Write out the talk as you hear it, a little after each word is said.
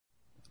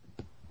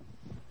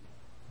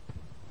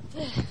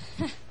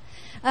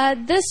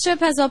This trip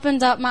has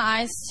opened up my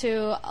eyes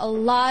to a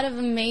lot of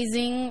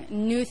amazing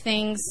new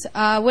things.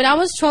 When I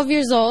was 12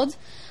 years old,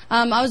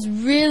 I was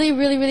really,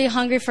 really, really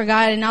hungry for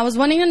God, and I was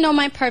wanting to know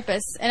my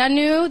purpose. And I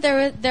knew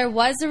there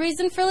was a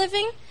reason for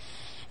living,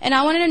 and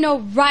I wanted to know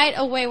right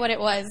away what it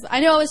was.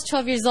 I knew I was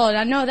 12 years old.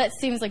 I know that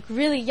seems like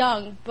really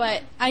young,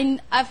 but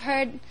I've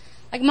heard,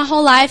 like my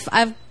whole life,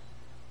 I've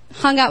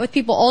hung out with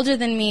people older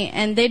than me,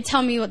 and they'd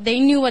tell me they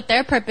knew what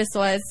their purpose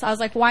was. So I was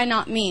like, why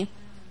not me?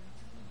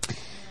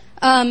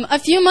 A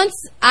few months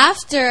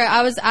after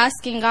I was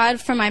asking God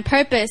for my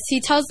purpose, he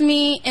tells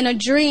me in a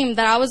dream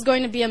that I was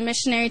going to be a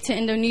missionary to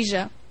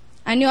Indonesia.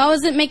 I knew I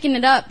wasn't making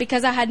it up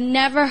because I had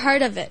never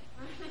heard of it.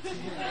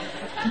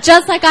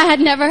 Just like I had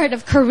never heard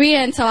of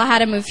Korea until I had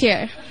to move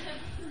here.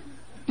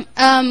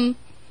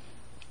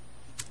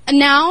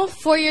 Now,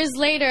 4 years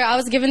later, I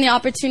was given the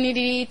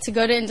opportunity to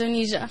go to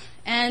Indonesia.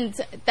 And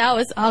that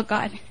was, oh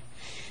God.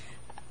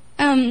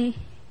 When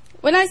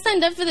I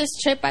signed up for this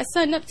trip, I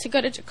signed up to go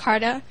to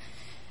Jakarta.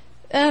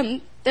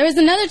 There was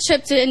another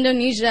trip to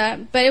Indonesia,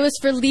 but it was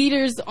for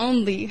leaders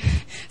only.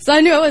 So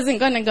I knew I wasn't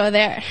going to go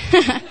there.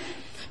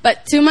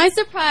 But to my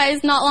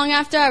surprise, not long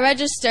after I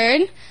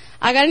registered,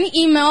 I got an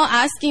email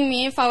asking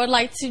me if I would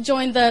like to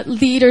join the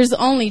leaders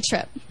only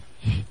trip.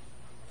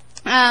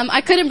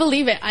 I couldn't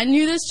believe it. I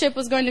knew this trip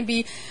was going to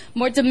be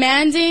more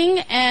demanding,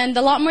 and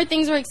a lot more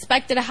things were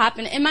expected to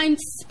happen. In my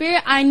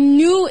spirit, I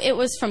knew it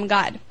was from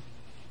God.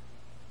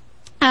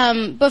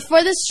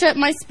 Before this trip,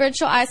 my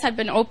spiritual eyes had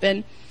been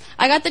open.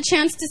 I got the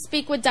chance to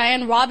speak with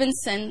Diane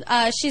Robinson.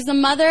 She's the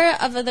mother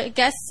of the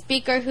guest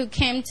speaker who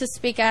came to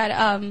speak at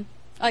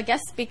a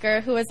guest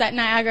speaker who was at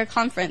Niagara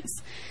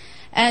Conference.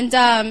 And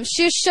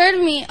she assured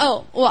me,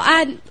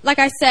 like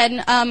I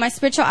said, my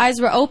spiritual eyes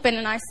were open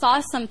and I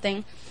saw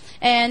something.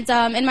 And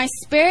in my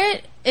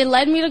spirit, it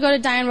led me to go to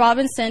Diane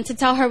Robinson to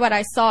tell her what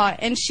I saw.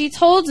 And she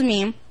told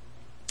me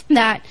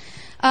that,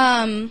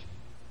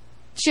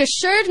 she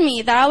assured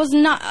me that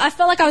I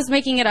felt like I was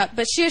making it up,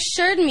 but she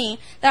assured me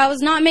that I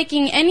was not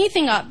making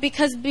anything up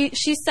because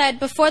she said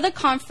before the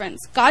conference,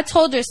 God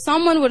told her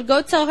someone would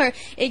go tell her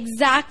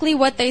exactly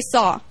what they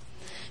saw.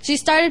 She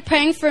started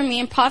praying for me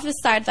and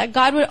prophesied that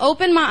God would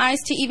open my eyes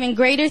to even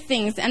greater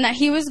things and that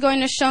he was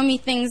going to show me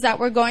things that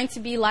were going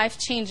to be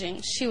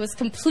life-changing. She was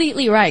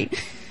completely right.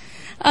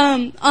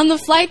 On the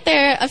flight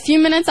there, a few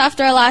minutes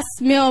after our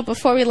last meal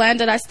before we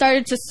landed, I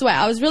started to sweat.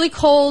 I was really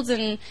cold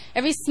and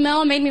every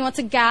smell made me want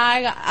to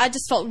gag. I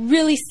just felt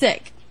really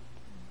sick.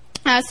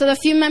 So the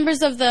few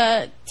members of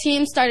the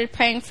team started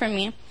praying for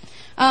me.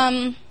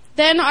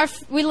 Then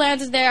we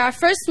landed there. Our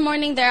first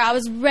morning there, I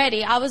was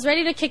ready. I was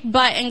ready to kick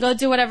butt and go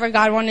do whatever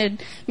God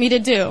wanted me to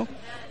do.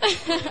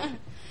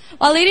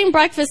 While eating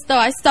breakfast, though,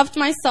 I stuffed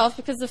myself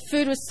because the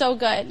food was so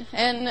good.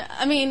 And,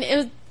 I mean,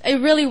 it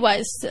really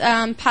was.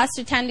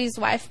 Pastor Tandy's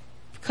wife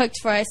cooked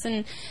for us,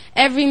 and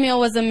every meal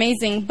was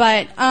amazing.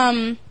 But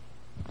then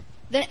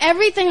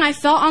everything I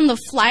felt on the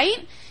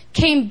flight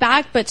came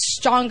back, but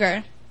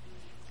stronger.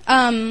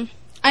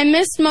 I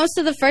missed most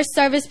of the first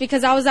service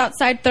because I was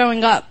outside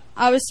throwing up.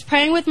 I was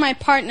praying with my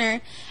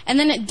partner, and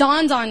then it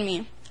dawned on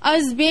me. I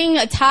was being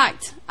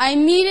attacked. I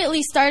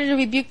immediately started to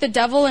rebuke the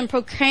devil and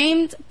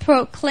proclaimed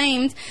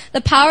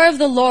the power of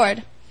the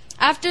Lord.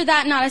 After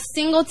that, not a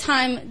single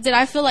time did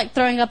I feel like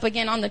throwing up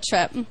again on the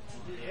trip.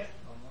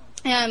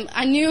 And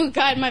I knew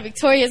God, my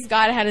victorious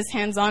God, had his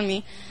hands on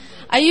me.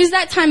 I used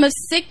that time of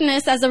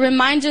sickness as a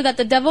reminder that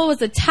the devil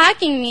was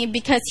attacking me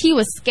because he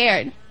was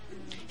scared.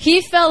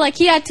 He felt like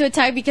he had to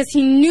attack because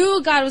he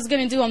knew God was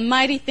going to do a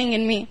mighty thing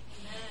in me.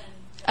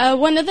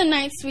 One of the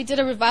nights we did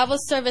a revival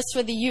service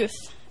for the youth,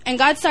 and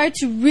God started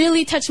to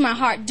really touch my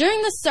heart.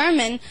 During the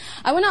sermon,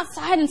 I went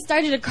outside and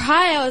started to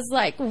cry. I was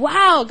like,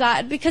 wow,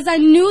 God, because I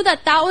knew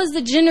that was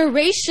the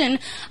generation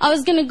I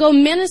was going to go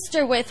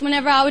minister with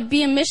whenever I would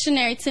be a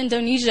missionary to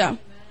Indonesia.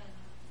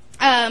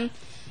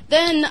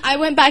 Then I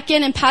went back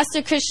in, and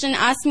Pastor Christian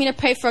asked me to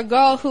pray for a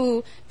girl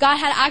who God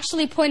had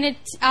actually pointed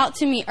out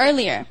to me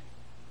earlier.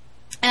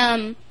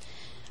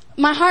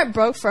 My heart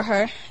broke for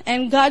her,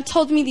 and God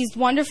told me these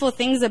wonderful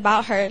things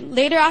about her.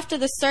 Later after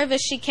the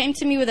service, she came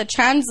to me with a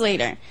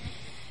translator.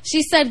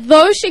 She said,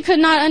 though she could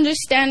not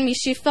understand me,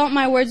 she felt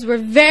my words were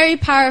very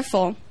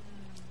powerful.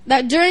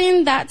 That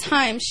during that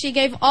time, she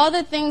gave all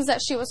the things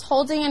that she was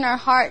holding in her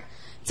heart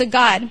to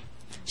God.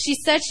 She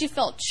said she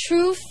felt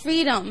true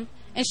freedom,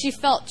 and she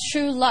felt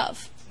true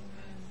love.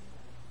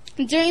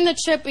 During the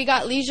trip, we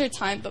got leisure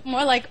time, but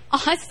more like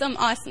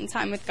awesome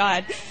time with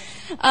God.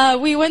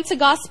 We went to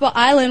Gospel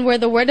Island, where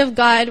the Word of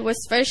God was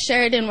first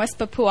shared in West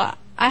Papua.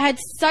 I had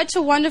such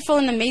a wonderful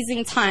and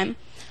amazing time.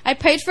 I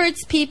prayed for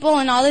its people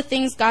and all the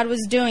things God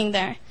was doing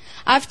there.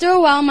 After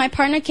a while, my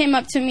partner came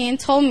up to me and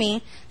told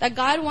me that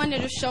God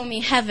wanted to show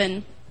me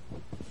heaven.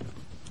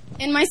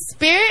 In my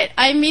spirit,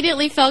 I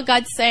immediately felt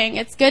God saying,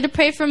 it's good to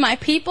pray for my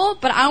people,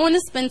 but I want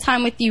to spend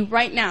time with you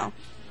right now.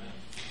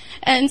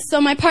 And so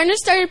my partner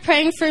started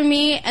praying for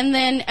me, and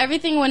then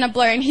everything went a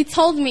blur. And he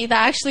told me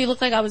that I actually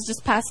looked like I was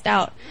just passed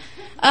out.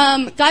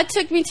 God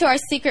took me to our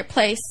secret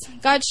place.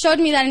 God showed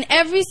me that in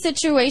every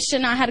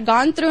situation I had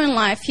gone through in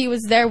life, He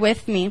was there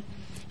with me.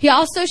 He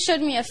also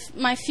showed me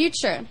my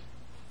future.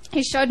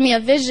 He showed me a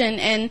vision,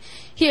 and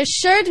He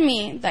assured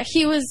me that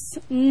He was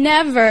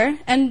never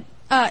and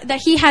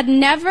that He had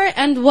never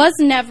and was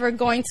never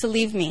going to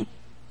leave me.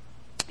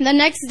 The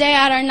next day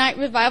at our night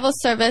revival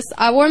service,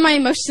 I wore my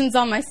emotions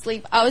on my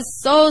sleeve. I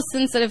was so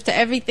sensitive to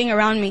everything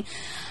around me.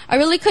 I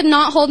really could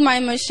not hold my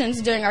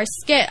emotions during our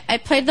skit. I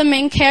played the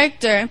main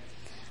character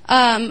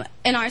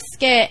in our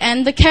skit,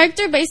 and the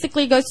character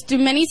basically goes through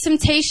many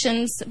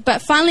temptations,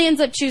 but finally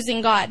ends up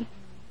choosing God.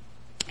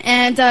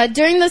 And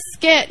during the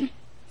skit,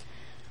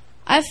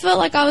 I felt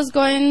like I was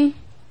going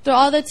through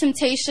all the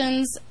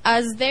temptations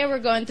as they were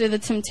going through the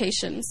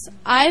temptations.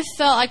 I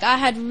felt like I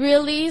had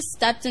really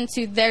stepped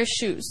into their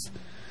shoes.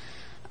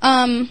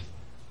 And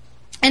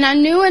I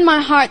knew in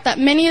my heart that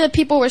many of the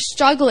people were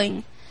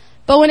struggling.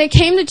 But when it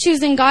came to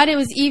choosing God, it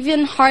was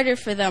even harder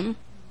for them.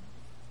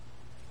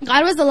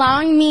 God was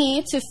allowing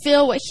me to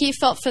feel what He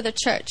felt for the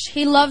church.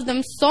 He loved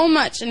them so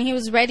much, and He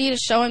was ready to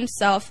show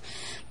Himself.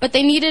 But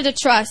they needed to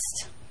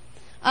trust.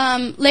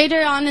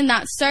 Later on in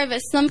that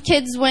service, some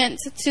kids went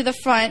to the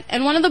front,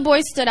 and one of the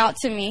boys stood out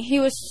to me. He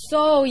was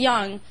so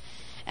young.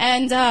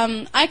 And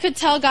I could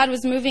tell God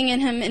was moving in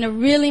him in a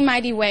really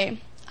mighty way.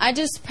 I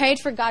just prayed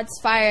for God's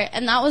fire,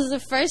 and that was the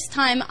first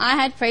time I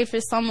had prayed for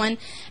someone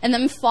and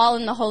them fall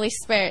in the Holy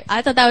Spirit.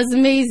 I thought that was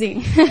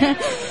amazing.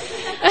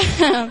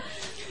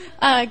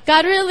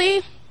 God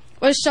really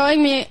was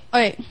showing me,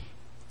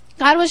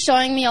 God was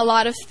showing me a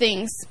lot of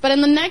things. But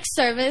in the next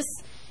service,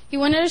 He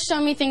wanted to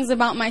show me things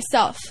about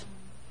myself.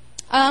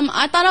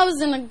 I thought I was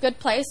in a good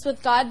place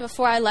with God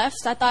before I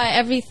left. I thought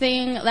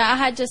everything, that I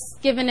had just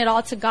given it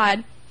all to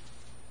God.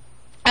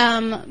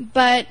 I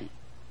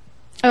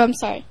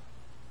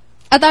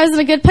thought I was in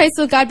a good place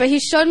with God, but He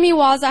showed me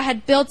walls I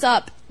had built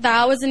up that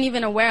I wasn't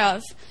even aware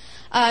of.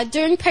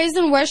 During praise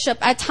and worship,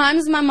 at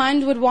times my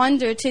mind would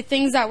wander to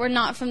things that were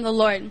not from the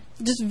Lord,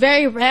 just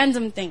very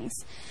random things.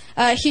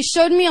 He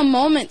showed me a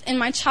moment in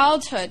my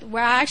childhood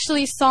where I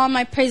actually saw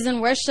my praise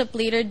and worship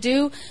leader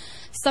do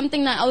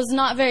something that was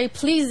not very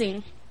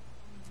pleasing.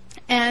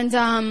 And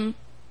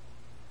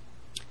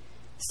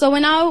so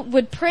when I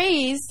would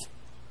praise,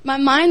 my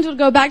mind would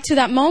go back to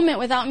that moment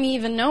without me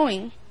even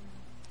knowing.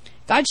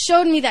 God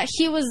showed me that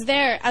He was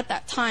there at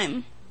that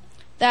time,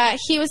 that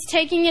He was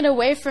taking it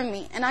away from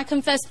me. And I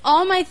confessed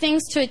all my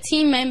things to a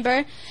team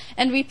member,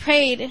 and we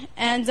prayed.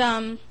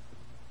 And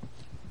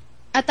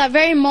at that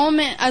very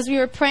moment, as we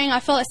were praying, I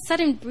felt a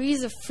sudden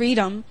breeze of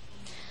freedom.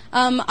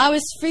 I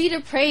was free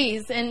to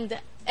praise, and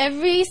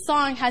every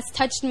song has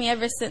touched me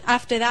ever since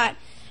after that.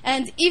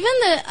 And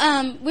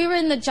even we were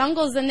in the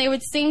jungles, and they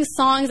would sing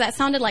songs that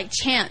sounded like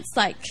chants,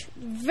 like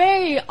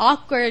very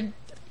awkward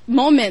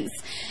moments.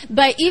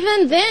 But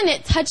even then,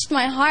 it touched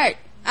my heart.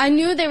 I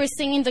knew they were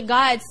singing to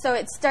God, so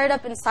it stirred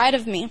up inside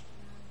of me.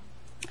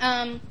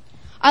 Our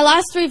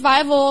last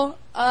revival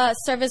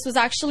service was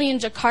actually in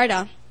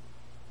Jakarta.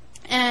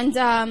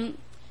 And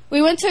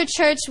we went to a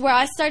church where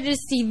I started to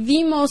see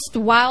the most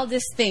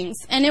wildest things.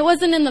 And it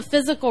wasn't in the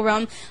physical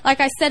realm. Like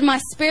I said, my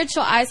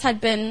spiritual eyes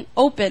had been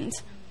opened.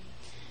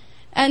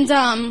 And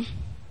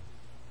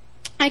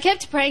I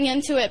kept praying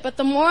into it, but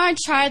the more I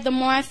tried, the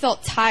more I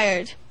felt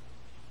tired.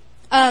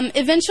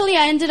 Eventually,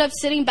 I ended up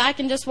sitting back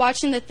and just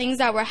watching the things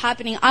that were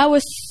happening. I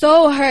was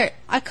so hurt.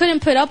 I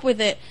couldn't put up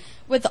with it.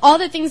 With all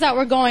the things that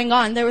were going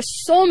on, there was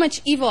so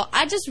much evil.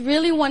 I just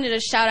really wanted to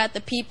shout at the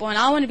people, and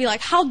I wanted to be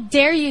like, how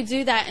dare you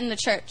do that in the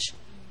church?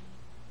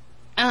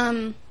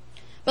 But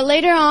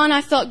later on,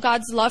 I felt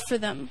God's love for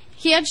them.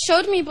 He had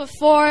showed me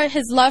before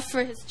His love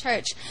for His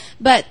church,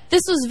 but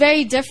this was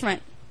very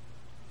different.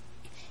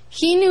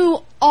 He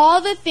knew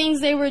all the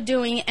things they were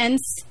doing, and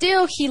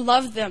still He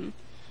loved them.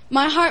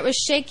 My heart was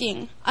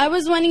shaking. I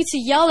was wanting to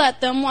yell at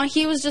them while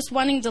He was just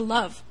wanting to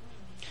love.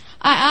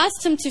 I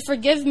asked Him to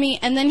forgive me,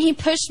 and then He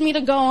pushed me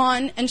to go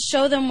on and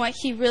show them what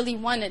He really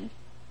wanted,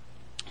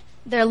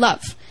 their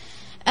love.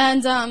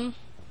 And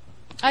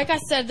like I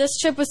said, this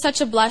trip was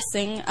such a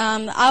blessing.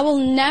 I will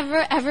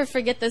never, ever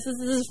forget this. This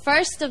is the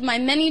first of my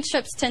many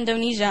trips to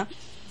Indonesia.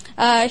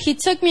 He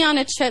took me on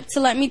a trip to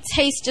let me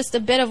taste just a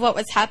bit of what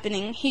was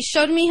happening. He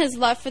showed me His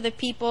love for the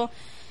people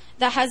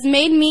that has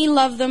made me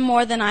love them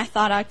more than I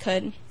thought I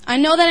could. I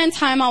know that in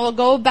time I will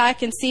go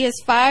back and see His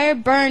fire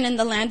burn in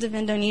the land of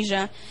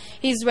Indonesia.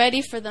 He's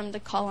ready for them to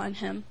call on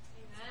Him.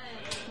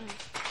 Amen.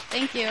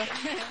 Thank you.